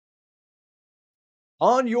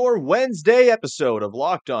On your Wednesday episode of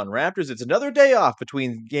Locked On Raptors, it's another day off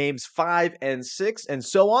between games 5 and 6. And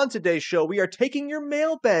so on today's show, we are taking your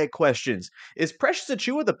mailbag questions. Is Precious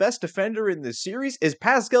Achiuwa the best defender in this series? Is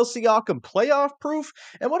Pascal Siakam playoff proof?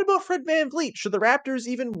 And what about Fred VanVleet? Should the Raptors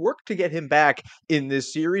even work to get him back in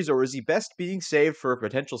this series, or is he best being saved for a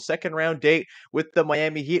potential second round date with the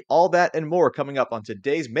Miami Heat? All that and more coming up on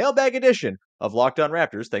today's mailbag edition of Locked On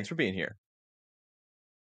Raptors. Thanks for being here.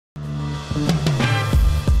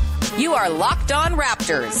 You are Locked On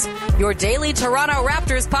Raptors, your daily Toronto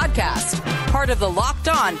Raptors podcast, part of the Locked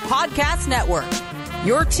On Podcast Network,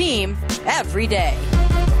 your team every day.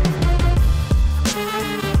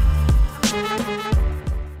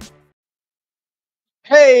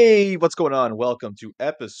 Hey, what's going on? Welcome to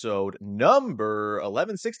episode number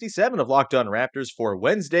 1167 of Locked On Raptors for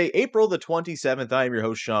Wednesday, April the 27th. I am your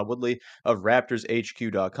host, Sean Woodley of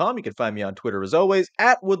RaptorsHQ.com. You can find me on Twitter as always,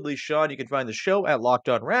 at WoodleySean. You can find the show at Locked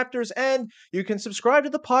On Raptors, and you can subscribe to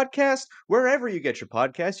the podcast wherever you get your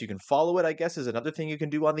podcasts. You can follow it, I guess, is another thing you can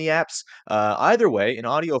do on the apps. Either way, in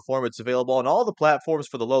audio form, it's available on all the platforms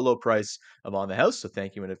for the low price I'm on the house. So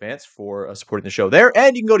thank you in advance for supporting the show there.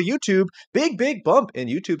 And you can go to YouTube. Big bump in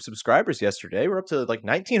YouTube subscribers yesterday. We're up to like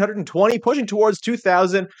 1,920, pushing towards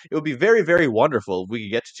 2,000. It would be very wonderful if we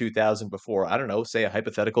could get to 2,000 before, I don't know, say a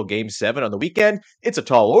hypothetical Game 7 on the weekend. It's a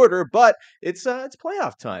tall order, but it's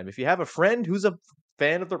playoff time. If you have a friend who's a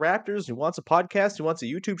fan of the Raptors, who wants a podcast, who wants a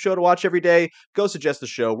YouTube show to watch every day, go suggest the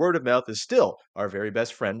show. Word of mouth is still our very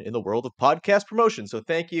best friend in the world of podcast promotion. So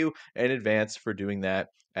thank you in advance for doing that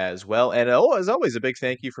as well. And as always, a big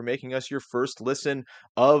thank you for making us your first listen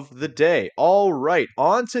of the day. All right,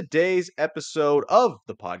 on today's episode of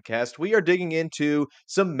the podcast, we are digging into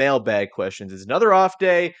some mailbag questions. It's another off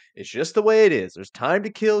day. It's just the way it is. There's time to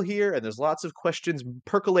kill here, and there's lots of questions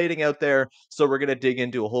percolating out there. So we're going to dig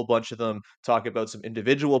into a whole bunch of them, talk about some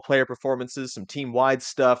individual player performances, some team-wide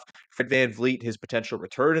stuff, Fred VanVleet, his potential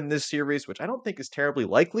return in this series, which I don't think is terribly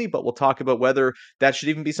likely, but we'll talk about whether that should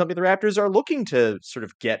even be something the Raptors are looking to sort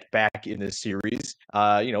of get back in this series.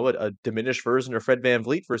 A diminished version of Fred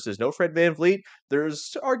VanVleet versus no Fred VanVleet.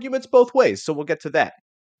 There's arguments both ways, so we'll get to that.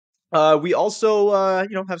 We also,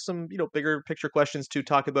 have some, bigger picture questions to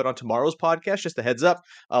talk about on tomorrow's podcast. Just a heads up,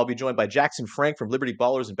 I'll be joined by Jackson Frank from Liberty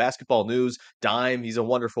Ballers and Basketball News. Dime, he's a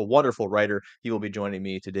wonderful writer. He will be joining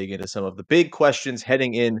me to dig into some of the big questions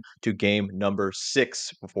heading into game number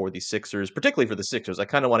 6 for the Sixers, particularly for the Sixers. I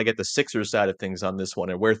kind of want to get the Sixers side of things on this one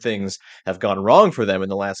and where things have gone wrong for them in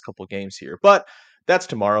the last couple games here. But that's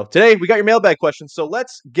tomorrow. Today, we got your mailbag questions, so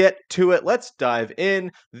let's get to it. Let's dive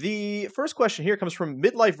in. The first question here comes from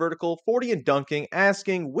Midlife Vertical, 40 and Dunking,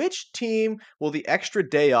 asking, which team will the extra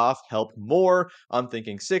day off help more? I'm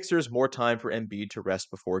thinking Sixers, more time for Embiid to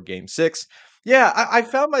rest before Game 6. Yeah, I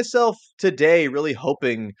found myself today really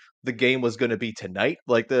hoping the game was going to be tonight,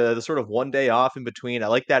 like the sort of one day off in between. I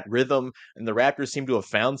like that rhythm, and the Raptors seem to have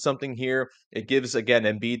found something here. It gives, again,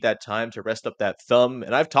 Embiid that time to rest up that thumb,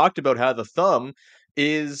 and I've talked about how the thumb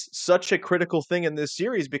is such a critical thing in this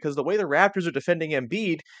series because the way the Raptors are defending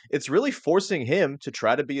Embiid, it's really forcing him to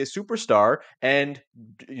try to be a superstar and,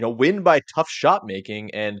 win by tough shot making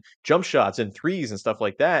and jump shots and threes and stuff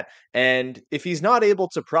like that. And if he's not able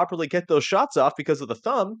to properly get those shots off because of the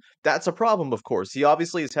thumb, that's a problem, of course. He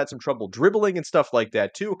obviously has had some trouble dribbling and stuff like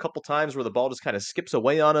that too. A couple times where the ball just kind of skips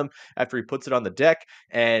away on him after he puts it on the deck.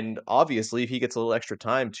 And obviously, if he gets a little extra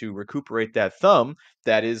time to recuperate that thumb,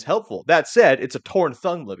 that is helpful. That said, it's a torn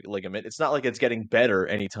thumb ligament. It's not like it's getting better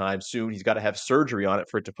anytime soon. He's got to have surgery on it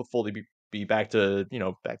for it to fully be back to,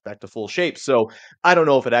 back to full shape. So I don't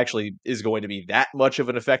know if it actually is going to be that much of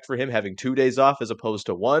an effect for him having 2 days off as opposed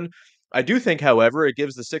to 1. I do think, however, it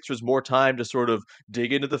gives the Sixers more time to sort of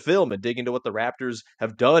dig into the film and dig into what the Raptors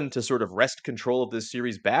have done to sort of wrest control of this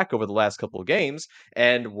series back over the last couple of games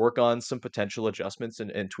and work on some potential adjustments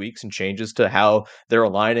and tweaks and changes to how they're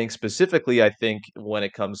aligning, specifically, I think, when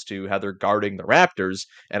it comes to how they're guarding the Raptors.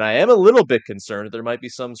 And I am a little bit concerned that there might be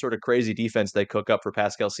some sort of crazy defense they cook up for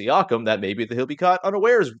Pascal Siakam that maybe he'll be caught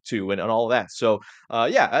unawares to and all that. So,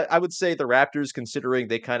 I would say the Raptors, considering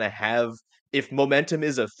they kind of have, if momentum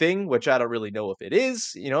is a thing, which I don't really know if it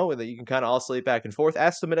is, that you can kind of oscillate back and forth.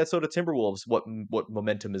 Ask the Minnesota Timberwolves what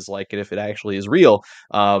momentum is like and if it actually is real.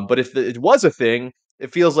 But if it was a thing,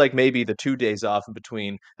 it feels like maybe the 2 days off in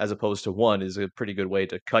between as opposed to 1 is a pretty good way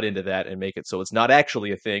to cut into that and make it so it's not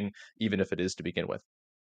actually a thing, even if it is to begin with.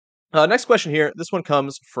 Next question here. This one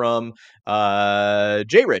comes from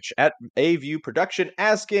J Rich at AView Production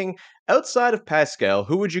asking, outside of Pascal,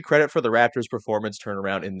 who would you credit for the Raptors' performance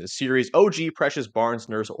turnaround in this series? OG, Precious, Barnes,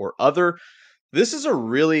 Nurse, or other? This is a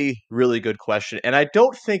really, really good question, and I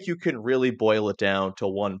don't think you can really boil it down to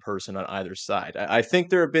one person on either side. I think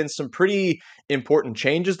there have been some pretty important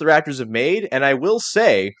changes the Raptors have made, and I will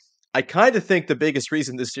say, I kind of think the biggest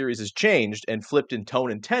reason this series has changed and flipped in tone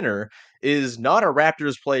and tenor is not a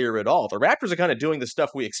Raptors player at all. The Raptors are kind of doing the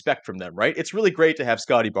stuff we expect from them, right? It's really great to have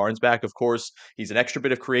Scotty Barnes back, of course. He's an extra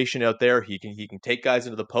bit of creation out there. He can take guys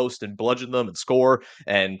into the post and bludgeon them and score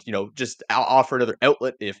and just offer another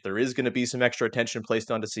outlet if there is going to be some extra attention placed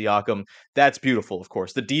onto Siakam. That's beautiful, of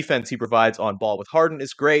course. The defense he provides on ball with Harden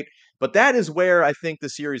is great, but that is where I think the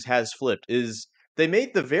series has flipped. Is they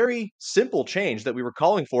made the very simple change that we were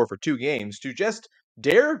calling for 2 games to just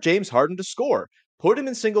dare James Harden to score. Put him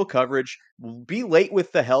in single coverage, be late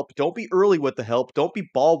with the help, don't be early with the help, don't be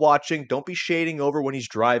ball watching, don't be shading over when he's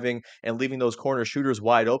driving and leaving those corner shooters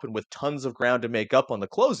wide open with tons of ground to make up on the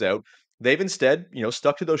closeout. They've instead,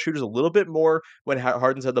 stuck to those shooters a little bit more when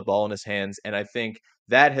Harden's had the ball in his hands, and I think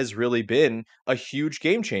that has really been a huge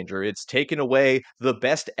game changer. It's taken away the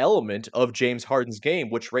best element of James Harden's game,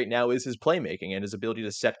 which right now is his playmaking and his ability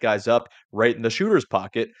to set guys up right in the shooter's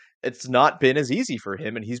pocket. It's not been as easy for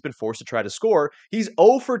him, and he's been forced to try to score. He's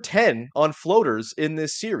 0 for 10 on floaters in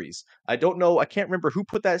this series. I don't know. I can't remember who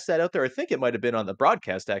put that stat out there. I think it might have been on the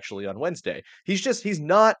broadcast actually on Wednesday. He's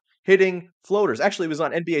not hitting floaters. Actually, it was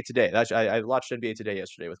on NBA Today. I watched NBA Today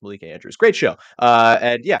yesterday with Malika Andrews. Great show.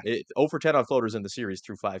 And yeah, 0 for 10 on floaters in the series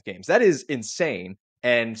through 5 games. That is insane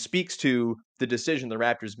and speaks to the decision the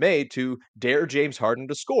Raptors made to dare James Harden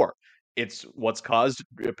to score. It's what's caused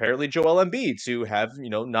apparently Joel Embiid to have,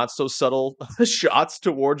 not so subtle shots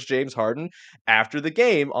towards James Harden after the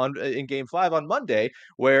game in game 5 on Monday,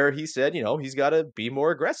 where he said, he's got to be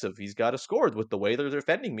more aggressive. He's got to score with the way they're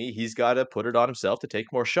defending me. He's got to put it on himself to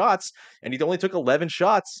take more shots. And he only took 11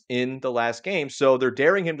 shots in the last game. So they're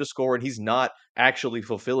daring him to score, and he's not actually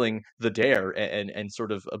fulfilling the dare and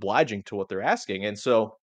sort of obliging to what they're asking. And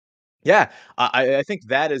so, yeah, I think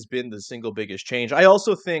that has been the single biggest change. I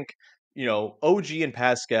also think, OG and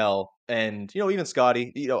Pascal and, even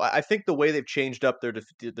Scotty, I think the way they've changed up their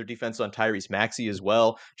defense on Tyrese Maxey as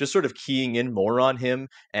well, just sort of keying in more on him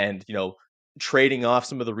and, trading off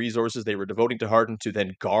some of the resources they were devoting to Harden to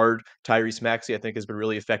then guard Tyrese Maxey, I think has been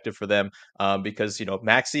really effective for them because,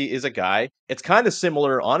 Maxey is a guy. It's kind of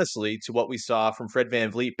similar, honestly, to what we saw from Fred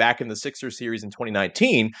VanVleet back in the Sixers series in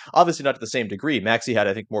 2019. Obviously, not to the same degree. Maxey had,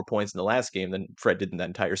 I think, more points in the last game than Fred did in that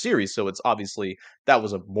entire series. So it's obviously that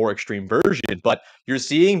was a more extreme version. But you're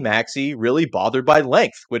seeing Maxey really bothered by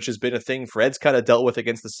length, which has been a thing Fred's kind of dealt with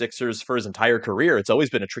against the Sixers for his entire career. It's always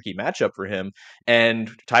been a tricky matchup for him.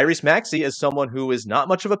 And Tyrese Maxey is someone who is not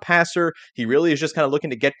much of a passer. He really is just kind of looking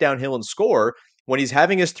to get downhill and score. When he's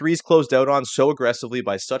having his threes closed out on so aggressively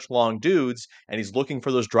by such long dudes, and he's looking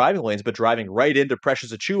for those driving lanes, but driving right into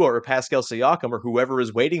Precious Achiuwa or Pascal Siakam or whoever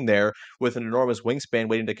is waiting there with an enormous wingspan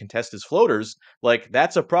waiting to contest his floaters, like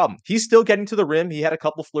that's a problem. He's still getting to the rim. He had a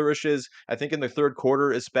couple flourishes, I think in the third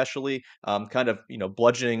quarter especially, kind of,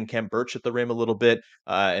 bludgeoning Khem Birch at the rim a little bit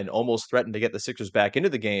and almost threatened to get the Sixers back into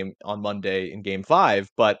the game on Monday in game 5.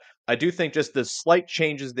 But I do think just the slight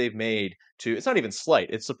changes they've made it's not even slight,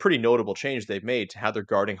 it's a pretty notable change they've made to how they're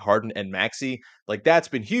guarding Harden and Maxey. Like that's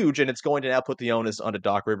been huge, and it's going to now put the onus onto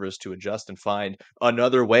Doc Rivers to adjust and find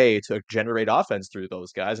another way to generate offense through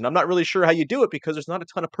those guys. And I'm not really sure how you do it because there's not a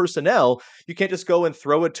ton of personnel. You can't just go and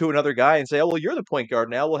throw it to another guy and say, oh, well, you're the point guard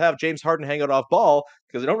now. We'll have James Harden hang out off ball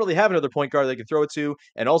because they don't really have another point guard they can throw it to.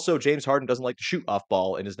 And also, James Harden doesn't like to shoot off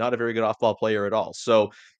ball and is not a very good off ball player at all. So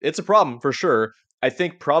it's a problem for sure. I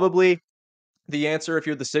think probably the answer, if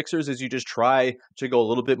you're the Sixers, is you just try to go a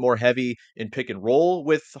little bit more heavy in pick and roll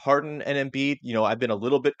with Harden and Embiid. I've been a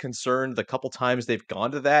little bit concerned the couple times they've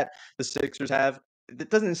gone to that, the Sixers have.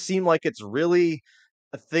 It doesn't seem like it's really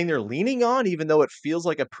a thing they're leaning on, even though it feels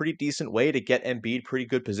like a pretty decent way to get Embiid pretty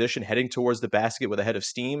good position heading towards the basket with a head of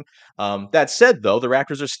steam. That said, though, the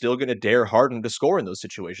Raptors are still going to dare Harden to score in those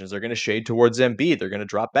situations. They're going to shade towards Embiid. They're going to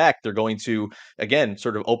drop back. They're going to, again,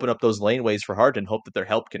 sort of open up those laneways for Harden, hope that their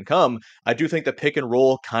help can come. I do think the pick and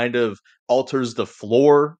roll kind of alters the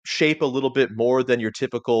floor shape a little bit more than your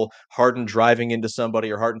typical Harden driving into somebody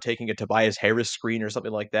or Harden taking a Tobias Harris screen or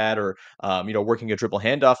something like that, or working a dribble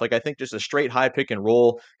handoff. Like I think just a straight high pick and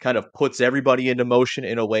roll kind of puts everybody into motion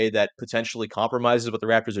in a way that potentially compromises what the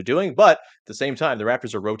Raptors are doing. But at the same time, the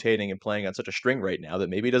Raptors are rotating and playing on such a string right now that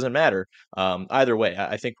maybe it doesn't matter. Either way,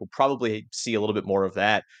 I think we'll probably see a little bit more of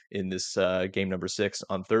that in this game number 6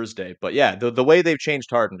 on Thursday. But yeah, the way they've changed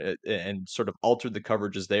Harden and sort of altered the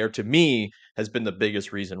coverages there, to me, has been the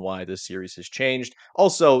biggest reason why this series has changed.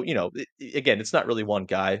 Also, again, it's not really one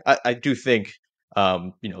guy. I do think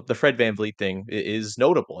The Fred VanVleet thing is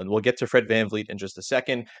notable, and we'll get to Fred VanVleet in just a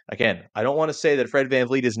second. Again, I don't want to say that Fred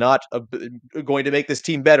VanVleet is not going to make this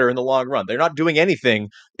team better in the long run. They're not doing anything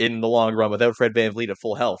in the long run without Fred VanVleet at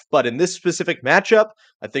full health. But in this specific matchup,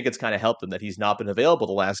 I think it's kind of helped them that he's not been available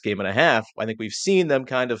the last game and a half. I think we've seen them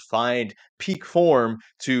kind of find peak form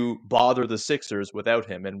to bother the Sixers without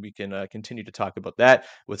him, and we can continue to talk about that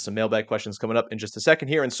with some mailbag questions coming up in just a second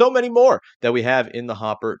here, and so many more that we have in the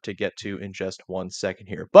hopper to get to in just 1 second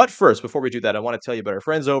here. But first, before we do that, I want to tell you about our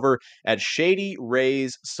friends over at Shady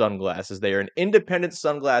Rays Sunglasses. They are an independent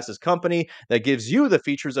sunglasses company that gives you the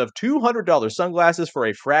features of $200 sunglasses for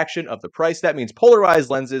a fraction of the price. That means polarized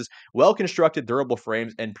lenses, well-constructed durable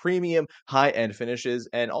frames, and premium high-end finishes.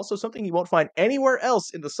 And also something you won't find anywhere else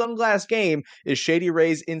in the sunglass game is Shady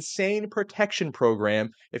Rays' Insane Protection Program.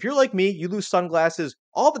 If you're like me, you lose sunglasses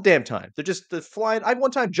all the damn time. They're just flying. I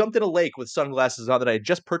one time jumped in a lake with sunglasses on that I had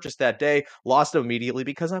just purchased that day, lost them immediately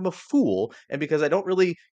because I'm a fool and because I don't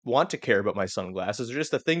really want to care about my sunglasses. They're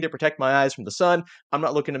just a thing to protect my eyes from the sun. I'm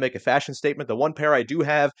not looking to make a fashion statement. The one pair I do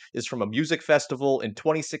have is from a music festival in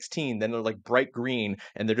 2016. Then they're like bright green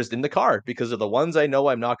and they're just in the car because of the ones I know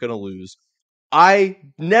I'm not going to lose. I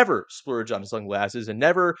never splurge on sunglasses and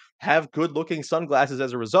never have good looking sunglasses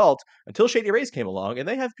as a result until Shady Rays came along, and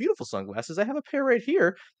they have beautiful sunglasses. I have a pair right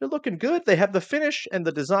here. They're looking good. They have the finish and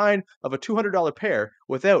the design of a $200 pair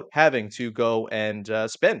without having to go and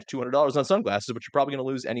spend $200 on sunglasses, which you're probably going to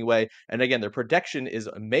lose anyway. And again, their protection is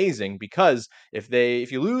amazing because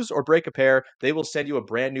if you lose or break a pair, they will send you a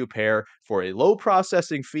brand new pair for a low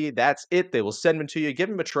processing fee. That's it. They will send them to you, give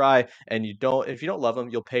them a try, and if you don't love them,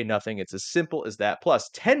 you'll pay nothing. It's as simple as that. Plus,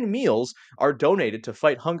 10 meals are donated to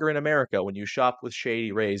fight hunger in America when you shop with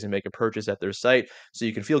Shady Rays and make a purchase at their site, so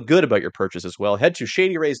you can feel good about your purchase as well. Head to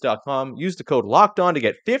shadyrays.com, use the code LOCKEDON to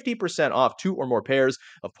get 50% off 2 or more pairs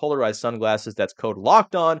of polarized sunglasses. That's code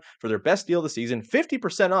LOCKEDON for their best deal of the season,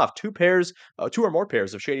 50% off 2 or more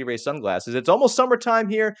pairs of Shady Rays sunglasses. It's almost summertime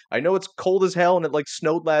here. I know it's cold as hell and it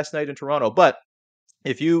snowed last night in Toronto, but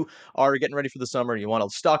if you are getting ready for the summer and you want to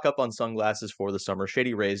stock up on sunglasses for the summer,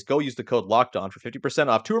 Shady Rays, go use the code LOCKEDON for 50%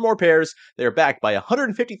 off 2 or more pairs. They are backed by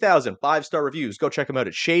 150,000 5-star reviews. Go check them out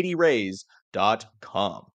at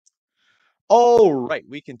shadyrays.com. All right,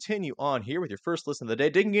 we continue on here with your first listen of the day,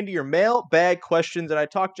 digging into your mailbag questions. And I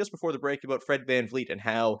talked just before the break about Fred VanVleet and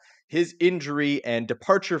how his injury and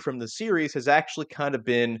departure from the series has actually kind of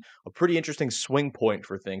been a pretty interesting swing point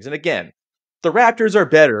for things. And again, the Raptors are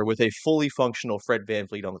better with a fully functional Fred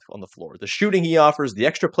VanVleet on the floor. The shooting he offers, the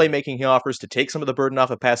extra playmaking he offers to take some of the burden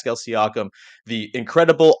off of Pascal Siakam, the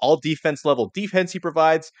incredible all-defense level defense he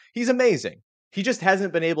provides, he's amazing. He just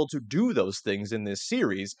hasn't been able to do those things in this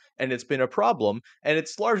series, and it's been a problem, and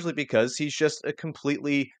it's largely because he's just a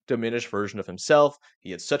completely diminished version of himself.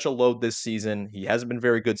 He had such a load this season. He hasn't been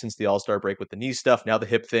very good since the All-Star break with the knee stuff, now the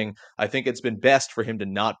hip thing. I think it's been best for him to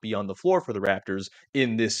not be on the floor for the Raptors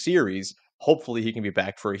in this series. Hopefully he can be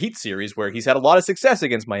back for a Heat series where he's had a lot of success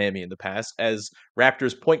against Miami in the past, as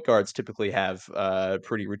Raptors point guards typically have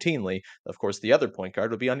pretty routinely. Of course, the other point guard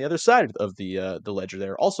will be on the other side of the ledger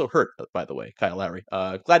there. Also hurt, by the way, Kyle Lowry.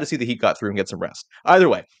 Glad to see the Heat got through and get some rest. Either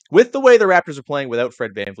way, with the way the Raptors are playing without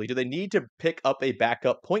Fred VanVleet, do they need to pick up a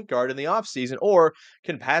backup point guard in the offseason, or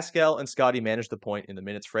can Pascal and Scotty manage the point in the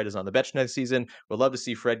minutes Fred is on the bench next season? We'd love to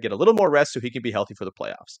see Fred get a little more rest so he can be healthy for the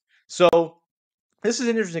playoffs. So this is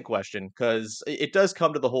an interesting question because it does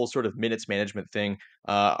come to the whole sort of minutes management thing.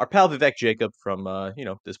 Our pal Vivek Jacob from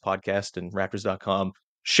this podcast and Raptors.com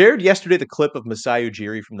shared yesterday the clip of Masai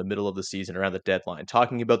Ujiri from the middle of the season around the deadline,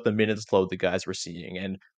 talking about the minutes load the guys were seeing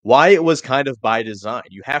and why it was kind of by design.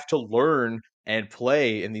 You have to learn and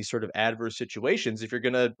play in these sort of adverse situations if you're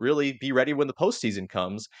going to really be ready when the postseason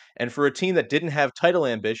comes. And for a team that didn't have title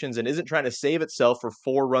ambitions and isn't trying to save itself for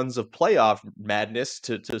 4 runs of playoff madness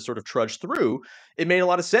to sort of trudge through, it made a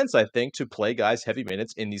lot of sense, I think, to play guys heavy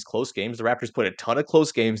minutes in these close games. The Raptors played a ton of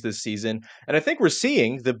close games this season, and I think we're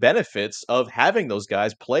seeing the benefits of having those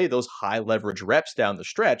guys play those high leverage reps down the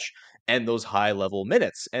stretch and those high level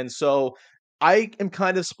minutes. And so I am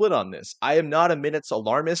kind of split on this. I am not a minutes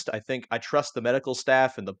alarmist. I think I trust the medical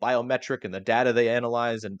staff and the biometric and the data they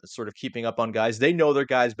analyze and sort of keeping up on guys. They know their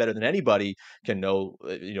guys better than anybody can know,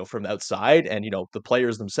 from the outside. And, the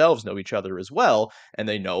players themselves know each other as well. And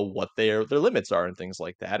they know what their limits are and things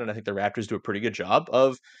like that. And I think the Raptors do a pretty good job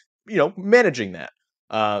of, managing that.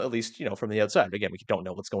 at least, from the outside. Again, we don't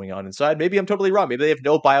know what's going on inside. Maybe I'm totally wrong. Maybe they have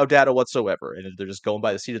no bio data whatsoever, and they're just going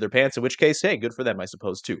by the seat of their pants, in which case, hey, good for them, I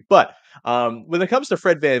suppose, too. But when it comes to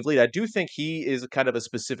Fred VanVleet, I do think he is kind of a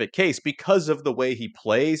specific case because of the way he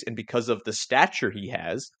plays and because of the stature he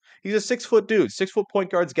has. He's a 6-foot dude. 6-foot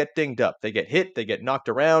point guards get dinged up. They get hit, they get knocked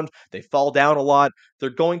around, they fall down a lot.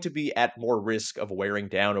 They're going to be at more risk of wearing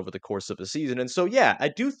down over the course of the season. And so, yeah, I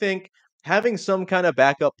do think having some kind of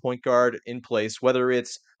backup point guard in place, whether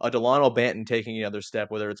it's a Delano Banton taking another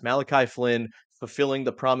step, whether it's Malachi Flynn fulfilling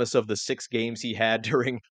the promise of the 6 games he had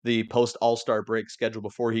during the post All-Star break schedule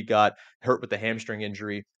before he got hurt with the hamstring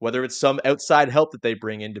injury, whether it's some outside help that they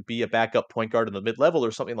bring in to be a backup point guard in the mid-level or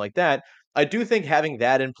something like that, I do think having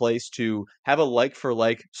that in place to have a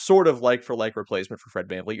sort of like for like replacement for Fred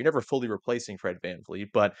VanVleet. You're never fully replacing Fred VanVleet,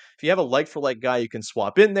 but if you have a like for like guy you can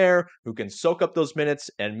swap in there who can soak up those minutes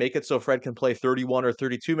and make it so Fred can play 31 or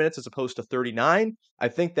 32 minutes as opposed to 39, I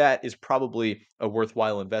think that is probably a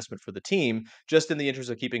worthwhile investment for the team, just in the interest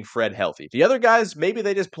of keeping Fred healthy. The other guys, maybe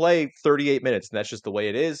they just play 38 minutes, and that's just the way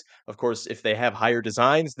it is. Of course, if they have higher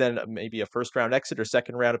designs than maybe a first round exit or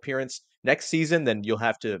second round appearance next season, then you'll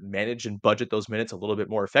have to manage and budget those minutes a little bit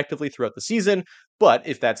more effectively throughout the season. But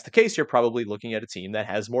if that's the case, you're probably looking at a team that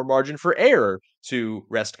has more margin for error to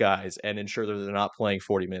rest guys and ensure that they're not playing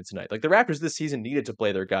 40 minutes a night. Like the Raptors this season needed to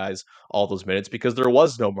play their guys all those minutes because there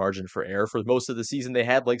was no margin for error. For most of the season, they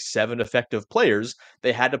had like 7 effective players.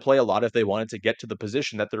 They had to play a lot if they wanted to get to the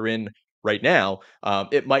position that they're in right now.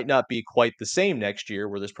 It might not be quite the same next year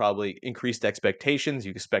where there's probably increased expectations.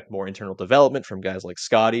 You expect more internal development from guys like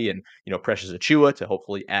Scotty and, Precious Achiuwa to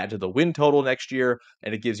hopefully add to the win total next year.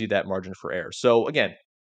 And it gives you that margin for error. So again,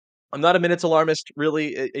 I'm not a minutes alarmist,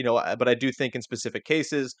 really, but I do think in specific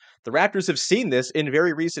cases, the Raptors have seen this in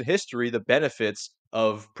very recent history, the benefits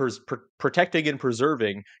of protecting and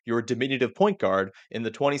preserving your diminutive point guard. In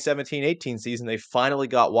the 2017-18 season, they finally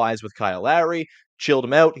got wise with Kyle Lowry, chilled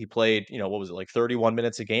him out. He played, what was it, like 31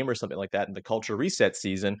 minutes a game or something like that in the culture reset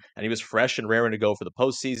season, and he was fresh and raring to go for the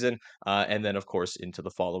postseason. And then, of course, into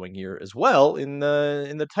the following year as well in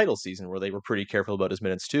the title season, where they were pretty careful about his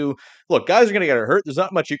minutes too. Look, guys are going to get hurt. There's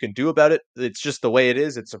not much you can do about it. It's just the way it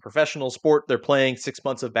is. It's a professional sport. They're playing 6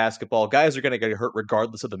 months of basketball. Guys are going to get hurt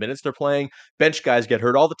regardless of the minutes they're playing. Bench guys get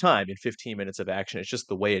hurt all the time in 15 minutes of action. It's just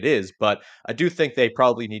the way it is. But I do think they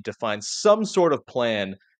probably need to find some sort of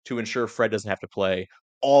plan to ensure Fred doesn't have to play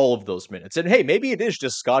all of those minutes. And hey, maybe it is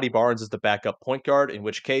just Scotty Barnes as the backup point guard, in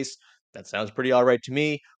which case that sounds pretty all right to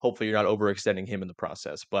me. Hopefully you're not overextending him in the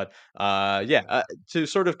process. But to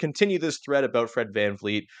sort of continue this thread about Fred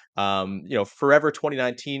VanVleet, Forever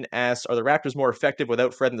 2019 asks, are the Raptors more effective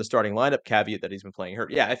without Fred in the starting lineup? Caveat that he's been playing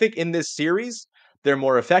hurt. Yeah, I think in this series, they're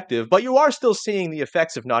more effective, but you are still seeing the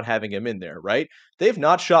effects of not having him in there, right? They've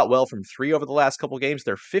not shot well from 3 over the last couple games.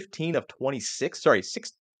 They're 15 of 26. Sorry,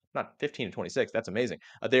 not 15 of 26. That's amazing.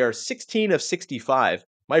 They are 16 of 65.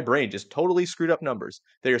 My brain just totally screwed up numbers.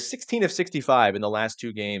 They are 16 of 65 in the last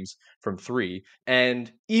 2 games from 3.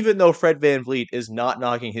 And even though Fred VanVleet is not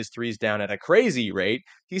knocking his threes down at a crazy rate,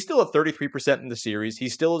 he's still at 33% in the series. He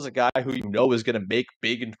still is a guy who is going to make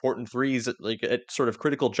big, important threes at sort of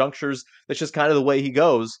critical junctures. That's just kind of the way he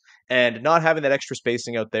goes. And not having that extra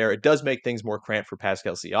spacing out there, it does make things more cramped for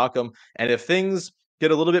Pascal Siakam. And if things get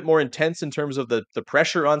a little bit more intense in terms of the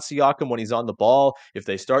pressure on Siakam when he's on the ball, if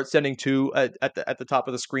they start sending 2 at the top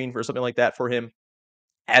of the screen or something like that for him,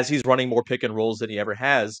 as he's running more pick and rolls than he ever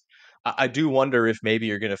has, I do wonder if maybe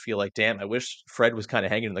you're going to feel like, damn, I wish Fred was kind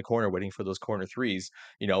of hanging in the corner waiting for those corner threes.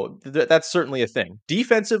 That's certainly a thing.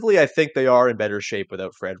 Defensively, I think they are in better shape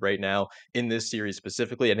without Fred right now in this series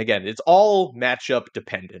specifically. And again, it's all matchup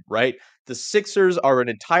dependent, right? The Sixers are an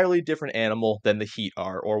entirely different animal than the Heat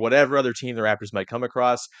are, or whatever other team the Raptors might come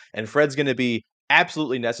across. And Fred's going to be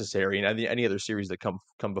absolutely necessary in any other series that come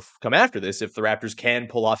after this if the Raptors can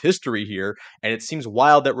pull off history here. And it seems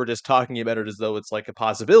wild that we're just talking about it as though it's like a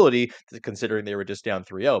possibility, considering they were just down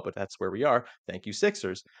 3-0, but that's where we are. Thank you,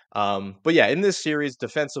 Sixers. But yeah, in this series,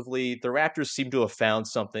 defensively, the Raptors seem to have found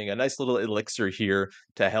something, a nice little elixir here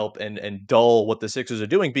to help and dull what the Sixers are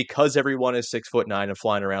doing, because everyone is 6'9" and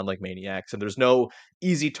flying around like maniacs, and there's no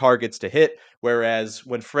easy targets to hit. Whereas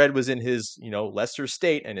when Fred was in his, lesser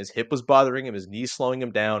state and his hip was bothering him, his knees slowing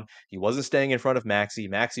him down, he wasn't staying in front of Maxey.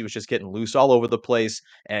 Maxey was just getting loose all over the place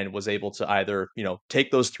and was able to either,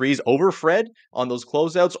 take those threes over Fred on those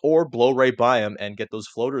closeouts or blow right by him and get those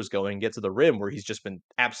floaters going, get to the rim, where he's just been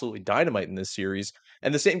absolutely dynamite in this series.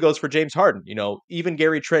 And the same goes for James Harden. Even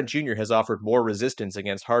Gary Trent Jr. has offered more resistance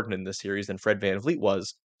against Harden in this series than Fred VanVleet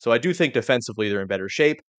was. So I do think defensively they're in better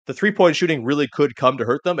shape. the three-point shooting really could come to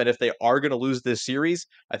hurt them, and if they are going to lose this series,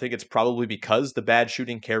 I think it's probably because the bad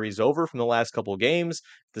shooting carries over from the last couple of games.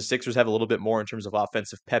 The Sixers have a little bit more in terms of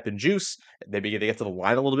offensive pep and juice. Maybe they get to the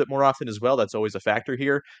line a little bit more often as well. That's always a factor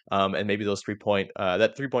here. And maybe those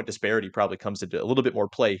that 3-point disparity probably comes into a little bit more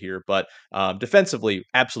play here. But defensively,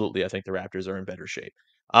 absolutely, I think the Raptors are in better shape.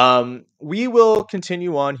 We will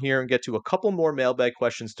continue on here and get to a couple more mailbag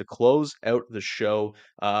questions to close out the show.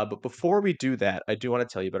 But before we do that, I do want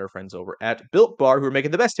to tell you about our friends over at Built Bar, who are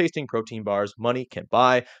making the best tasting protein bars money can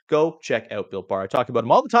buy. Go check out Built Bar. I talk about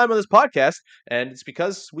them all the time on this podcast, and it's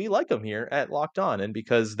because we like them here at Locked On, and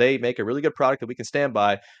because they make a really good product that we can stand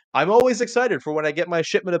by. I'm always excited for when I get my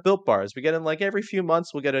shipment of Built Bars. We get them like every few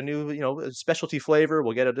months. We'll get a new, specialty flavor.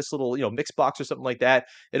 We'll get this little, mix box or something like that.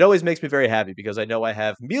 It always makes me very happy because I know I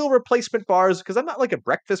have meal replacement bars because I'm not like a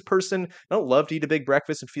breakfast person. I don't love to eat a big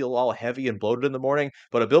breakfast and feel all heavy and bloated in the morning,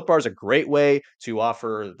 but a Built Bar is a great way to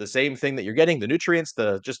offer the same thing that you're getting, the nutrients,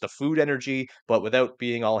 just the food energy, but without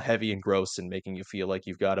being all heavy and gross and making you feel like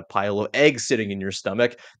you've got a pile of eggs sitting in your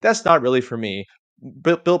stomach. That's not really for me.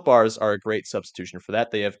 Built Bars are a great substitution for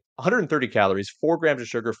that. They have 130 calories, 4 grams of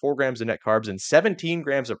sugar, 4 grams of net carbs, and 17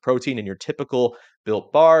 grams of protein in your typical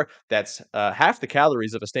Built Bar. That's half the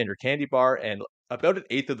calories of a standard candy bar and about an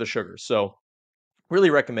eighth of the sugar. So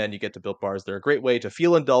really recommend you get to Built Bars. They're a great way to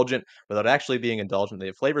feel indulgent without actually being indulgent. They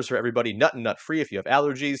have flavors for everybody, nut and nut free if you have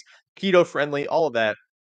allergies, keto friendly, all of that.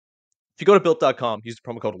 If you go to built.com, use the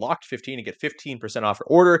promo code LOCKED15 and get 15% off your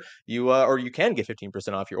order. Or you can get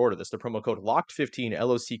 15% off your order. That's the promo code LOCKED15,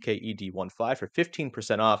 LOCKED15 for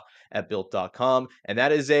 15% off at built.com. And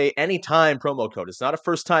that is a anytime promo code. It's not a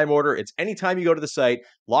first time order. It's anytime you go to the site.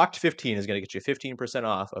 LOCKED15 is going to get you 15%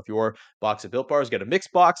 off of your box of Built Bars. Get a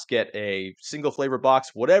mixed box, get a single flavor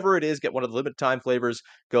box, whatever it is, get one of the limited time flavors.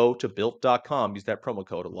 Go to built.com. Use that promo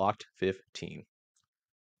code LOCKED15.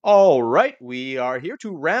 All right, we are here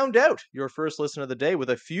to round out your first listen of the day with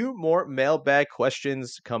a few more mailbag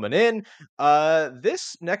questions coming in.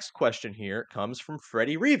 This next question here comes from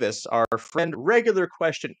Freddie Rivas, our friend, regular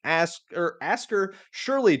question asker,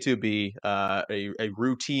 surely to be a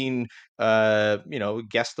routine,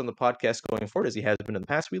 guest on the podcast going forward as he has been in the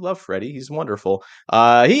past. We love Freddie; he's wonderful.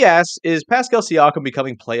 He asks, "Is Pascal Siakam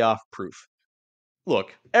becoming playoff proof?"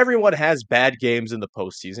 Look, everyone has bad games in the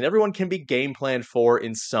postseason. Everyone can be game planned for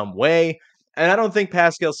in some way. And I don't think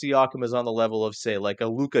Pascal Siakam is on the level of, say, like a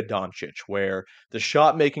Luka Doncic, where the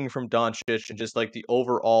shot making from Doncic and just like the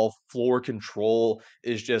overall floor control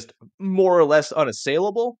is just more or less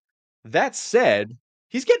unassailable. That said,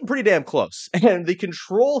 he's getting pretty damn close. And the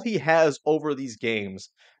control he has over these games,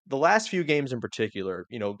 the last few games in particular,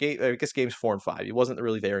 I guess games 4 and 5, he wasn't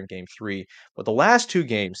really there in game 3, but the last 2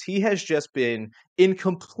 games, he has just been in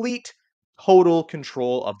complete, total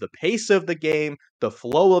control of the pace of the game, the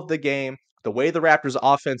flow of the game, the way the Raptors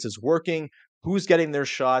offense is working, who's getting their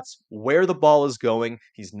shots, where the ball is going.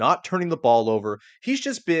 He's not turning the ball over. He's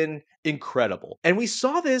just been incredible. And we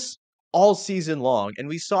saw this all season long, and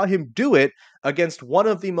we saw him do it against one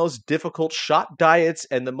of the most difficult shot diets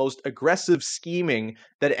and the most aggressive scheming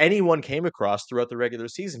that anyone came across throughout the regular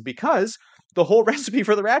season, because the whole recipe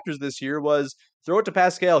for the Raptors this year was throw it to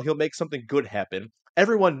Pascal, he'll make something good happen.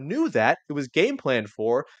 Everyone knew that. It was game planned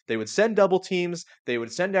for. They would send double teams. They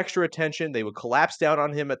would send extra attention. They would collapse down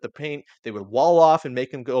on him at the paint. They would wall off and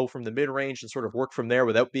make him go from the mid-range and sort of work from there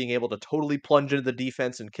without being able to totally plunge into the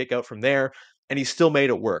defense and kick out from there. And he still made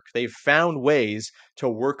it work. They've found ways to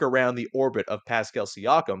work around the orbit of Pascal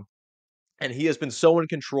Siakam. And he has been so in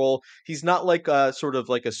control. He's not like sort of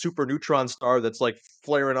like a super neutron star that's like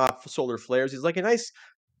flaring off solar flares. He's like a nice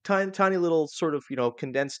tiny little sort of,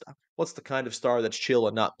 condensed, what's the kind of star that's chill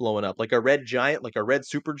and not blowing up? Like a red giant, like a red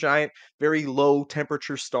supergiant, very low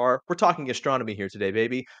temperature star. We're talking astronomy here today,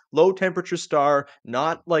 baby. Low temperature star,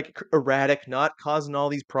 not like erratic, not causing all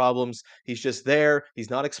these problems. He's just there. He's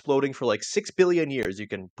not exploding for like 6 billion years. You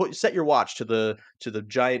can set your watch to the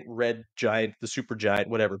giant red giant, the super giant,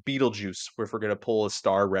 whatever, Beetlejuice, if we're gonna pull a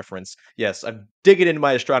star reference. Yes, I'm digging into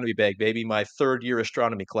my astronomy bag, baby. My 3rd year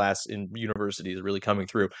astronomy class in university is really coming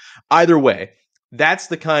through. Either way, that's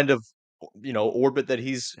the kind of orbit that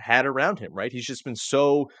he's had around him, right? He's just been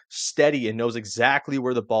so steady and knows exactly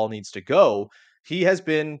where the ball needs to go. He has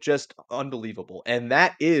been just unbelievable. And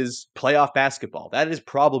that is playoff basketball. That is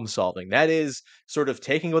problem solving. That is sort of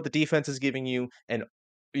taking what the defense is giving you and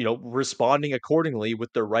responding accordingly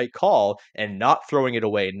with the right call and not throwing it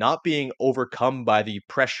away, not being overcome by the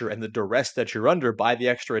pressure and the duress that you're under by the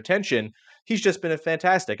extra attention. he's just been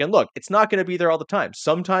fantastic. And look, it's not going to be there all the time.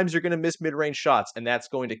 Sometimes you're going to miss mid-range shots, and that's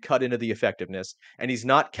going to cut into the effectiveness. And he's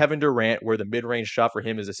not Kevin Durant, where the mid-range shot for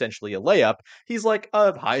him is essentially a layup. He's like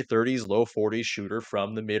a high 30s, low 40s shooter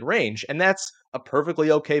from the mid-range. And that's a perfectly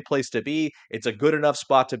okay place to be. It's a good enough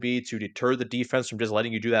spot to be to deter the defense from just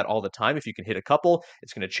letting you do that all the time. If you can hit a couple,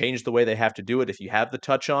 it's going to change the way they have to do it. If you have the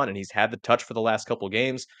touch on, and he's had the touch for the last couple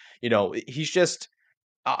games, he's just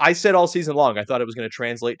I said all season long, I thought it was going to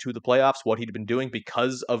translate to the playoffs, what he'd been doing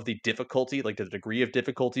because of the difficulty, like the degree of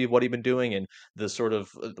difficulty of what he'd been doing and the sort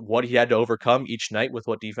of what he had to overcome each night with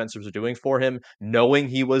what defenses were doing for him, knowing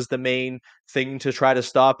he was the main thing to try to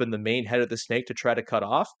stop and the main head of the snake to try to cut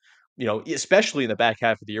off. Especially in the back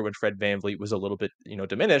half of the year when Fred VanVleet was a little bit,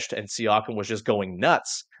 diminished and Siakam was just going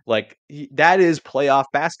nuts. Like that is playoff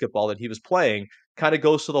basketball that he was playing, kind of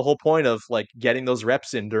goes to the whole point of like getting those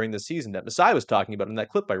reps in during the season that Masai was talking about in that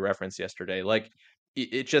clip I referenced yesterday. Like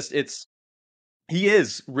it's he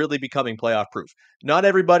is really becoming playoff proof. Not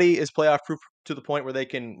everybody is playoff proof to the point where they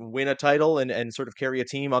can win a title and sort of carry a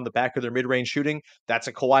team on the back of their mid-range shooting. That's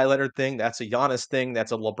a Kawhi Leonard thing. That's a Giannis thing.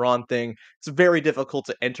 That's a LeBron thing. It's very difficult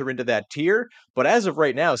to enter into that tier. But as of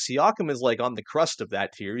right now, Siakam is like on the crust of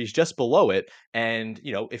that tier. He's just below it. And,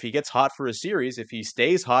 if he gets hot for a series, if he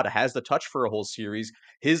stays hot, has the touch for a whole series,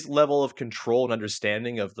 his level of control and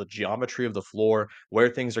understanding of the geometry of the floor, where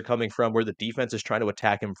things are coming from, where the defense is trying to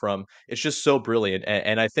attack him from, it's just so brilliant.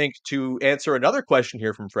 And I think to answer another question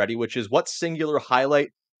here from Freddie, which is what singular highlight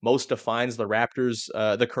most defines the Raptors,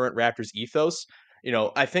 the current Raptors ethos?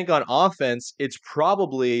 I think on offense, it's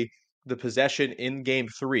probably the possession in game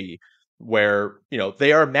 3 where,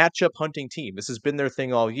 they are a matchup hunting team. This has been their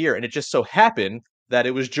thing all year. And it just so happened that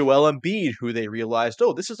it was Joel Embiid who they realized,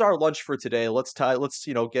 oh, this is our lunch for today. Let's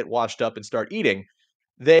get washed up and start eating.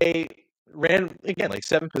 They ran again like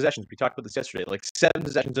 7 possessions. We talked about this yesterday, like 7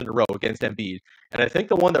 possessions in a row against Embiid. And I think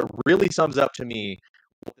the one that really sums up to me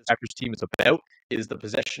what this Raptors team is about is the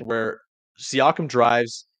possession where Siakam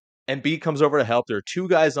drives, Embiid comes over to help. There are 2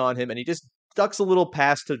 guys on him, and he just ducks a little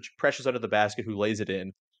pass to Precious under the basket, who lays it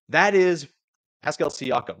in. That is Pascal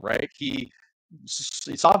Siakam, right? He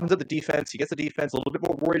softens up the defense. He gets the defense a little bit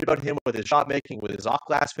more worried about him with his shot making, with his off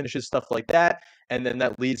glass finishes, stuff like that. And then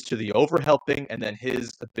that leads to the overhelping and then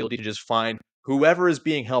his ability to just find whoever is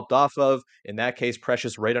being helped off of, in that case,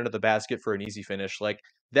 Precious right under the basket for an easy finish. Like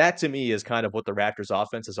that to me is kind of what the Raptors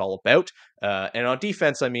offense is all about. And on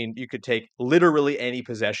defense, I mean, you could take literally any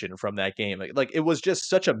possession from that game. Like it was just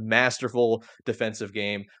such a masterful defensive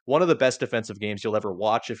game. One of the best defensive games you'll ever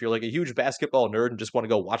watch. If you're like a huge basketball nerd and just want to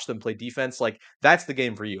go watch them play defense, like that's the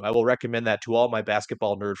game for you. I will recommend that to all my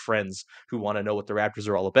basketball nerd friends who want to know what the Raptors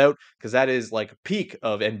are all about, because that is like peak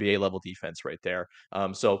of NBA level defense right there.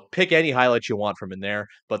 So pick any highlights you want from in there.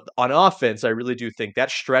 But on offense, I really do think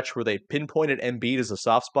that stretch where they pinpointed Embiid as a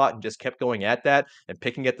soft spot and just kept going at that and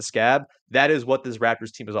picking at the scab, that is what this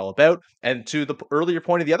Raptors team is all about. And to the earlier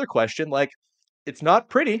point of the other question, like it's not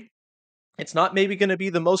pretty. It's not maybe going to be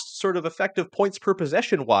the most sort of effective points per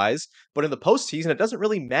possession wise, but in the postseason, it doesn't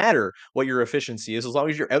really matter what your efficiency is as long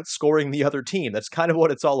as you're outscoring the other team. That's kind of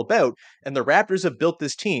what it's all about. And the Raptors have built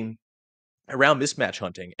this team around mismatch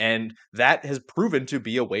hunting, and that has proven to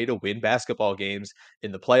be a way to win basketball games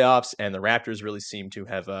in the playoffs. And the Raptors really seem to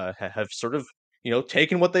have sort of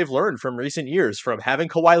taken what they've learned from recent years, from having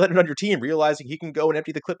Kawhi Leonard on your team, realizing he can go and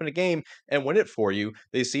empty the clip in a game and win it for you.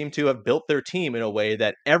 They seem to have built their team in a way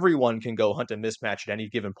that everyone can go hunt a mismatch at any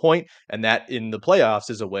given point, and that in the playoffs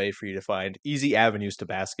is a way for you to find easy avenues to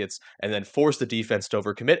baskets and then force the defense to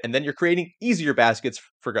overcommit, and then you're creating easier baskets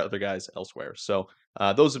for other guys elsewhere. So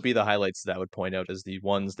those would be the highlights that I would point out as the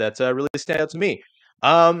ones that really stand out to me.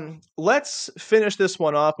 Let's finish this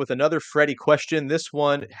one off with another Freddie question. This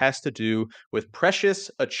one has to do with Precious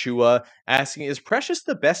Achiuwa asking, is Precious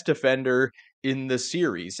the best defender in the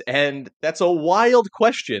series? And that's a wild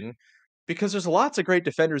question because there's lots of great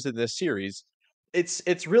defenders in this series.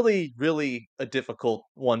 It's really, really a difficult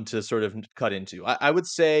one to sort of cut into. I would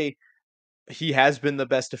say he has been the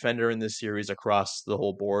best defender in this series across the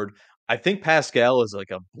whole board. I think Pascal is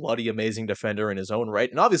like a bloody amazing defender in his own right.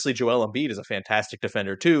 And obviously Joel Embiid is a fantastic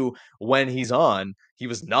defender too when he's on. He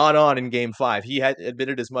was not on in game 5. He had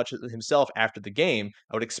admitted as much himself after the game.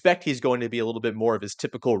 I would expect he's going to be a little bit more of his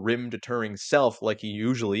typical rim deterring self like he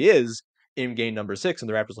usually is in game number 6, and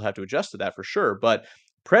the Raptors will have to adjust to that for sure. But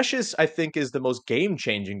Precious, I think, is the most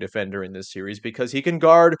game-changing defender in this series because he can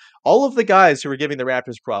guard all of the guys who are giving the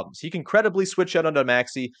Raptors problems. He can credibly switch out onto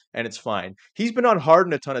Maxey, and it's fine. He's been on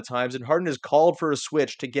Harden a ton of times, and Harden has called for a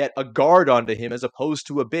switch to get a guard onto him as opposed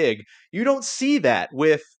to a big. You don't see that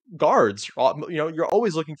with guards. You're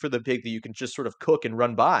always looking for the big that you can just sort of cook and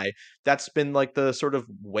run by. That's been like the sort of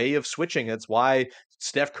way of switching. That's why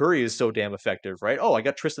Steph Curry is so damn effective, right? Oh, I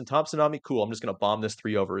got Tristan Thompson on me. Cool. I'm just going to bomb this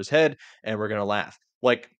three over his head, and we're going to laugh.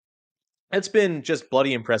 Like, it's been just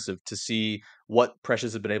bloody impressive to see what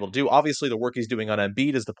Precious has been able to do. Obviously, the work he's doing on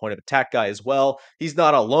Embiid as the point of attack guy as well. He's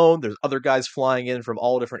not alone. There's other guys flying in from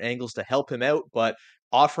all different angles to help him out, but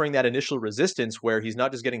offering that initial resistance where he's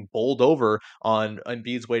not just getting bowled over on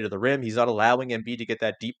Embiid's way to the rim. He's not allowing Embiid to get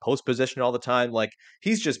that deep post position all the time. Like,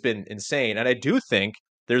 he's just been insane. And I do think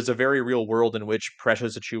there's a very real world in which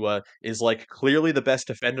Precious Achiuwa is like clearly the best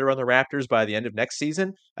defender on the Raptors by the end of next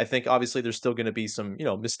season. I think obviously there's still going to be some,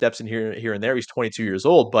 missteps in here and there. He's 22 years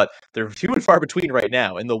old, but they're few and far between right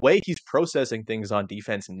now. And the way he's processing things on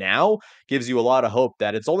defense now gives you a lot of hope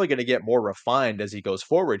that it's only going to get more refined as he goes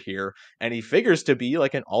forward here. And he figures to be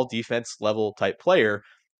like an all defense level type player.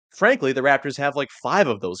 Frankly, the Raptors have like five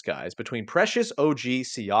of those guys between Precious, OG,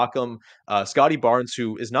 Siakam, Scotty Barnes,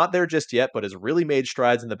 who is not there just yet, but has really made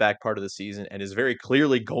strides in the back part of the season and is very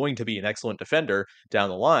clearly going to be an excellent defender down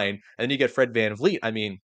the line. And then you get Fred VanVleet. I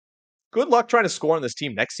mean, good luck trying to score on this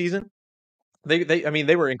team next season.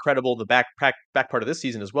 They were incredible in the back part of this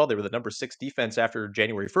season as well. They were the number 6 defense after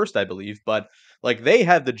January 1st, I believe. But like they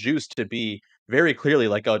had the juice to be very clearly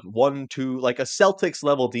like a 1-2, like a Celtics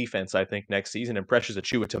level defense, I think, next season. And Precious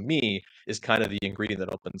Achiuwa to me is kind of the ingredient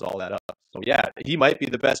that opens all that up. So yeah, he might be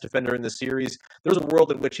the best defender in this series. There's a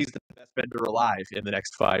world in which he's the best defender alive in the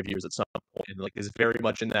next 5 years at some point, and like is very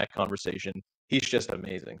much in that conversation. He's just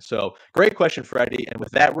amazing. So great question, Freddie. And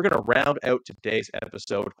with that, we're going to round out today's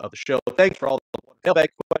episode of the show. Thanks for all the mailbag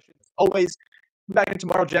questions. As always, back in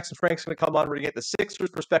tomorrow, Jackson Frank's going to come on. We're going to get the Sixers'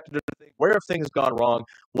 perspective of things. Where have things gone wrong?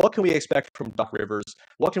 What can we expect from Doc Rivers?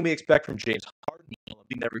 What can we expect from James Harden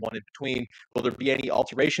and everyone in between? Will there be any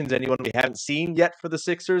alterations? Anyone we haven't seen yet for the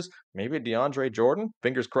Sixers? Maybe DeAndre Jordan?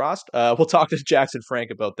 Fingers crossed. We'll talk to Jackson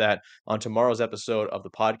Frank about that on tomorrow's episode of the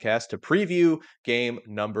podcast to preview game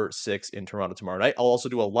number 6 in Toronto tomorrow night. I'll also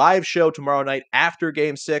do a live show tomorrow night after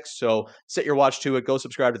game 6, so set your watch to it. Go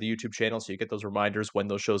subscribe to the YouTube channel so you get those reminders when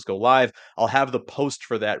those shows go live. I'll have the post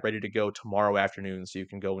for that ready to go tomorrow afternoon, so you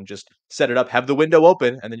can go and just set it up, have the window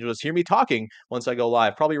open, and then you'll just hear me talking once I go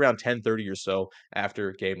live, probably around 10:30 or so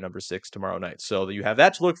after game number 6 tomorrow night. So you have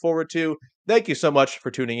that to look forward to. Thank you so much for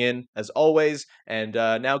tuning in, as always. And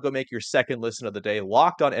now go make your second listen of the day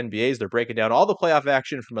Locked On NBAs. They're breaking down all the playoff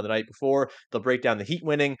action from the night before. They'll break down the Heat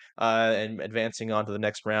winning and advancing on to the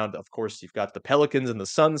next round. Of course, you've got the Pelicans and the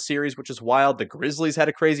Suns series, which is wild. The Grizzlies had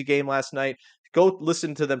a crazy game last night. Go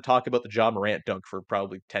listen to them talk about the Ja Morant dunk for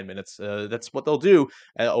probably 10 minutes. That's what they'll do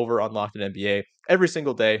over on Locked On NBA every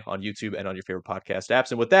single day on YouTube and on your favorite podcast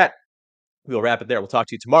apps. And with that, we'll wrap it there. We'll talk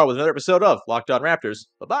to you tomorrow with another episode of Locked On Raptors.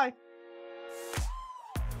 Bye-bye.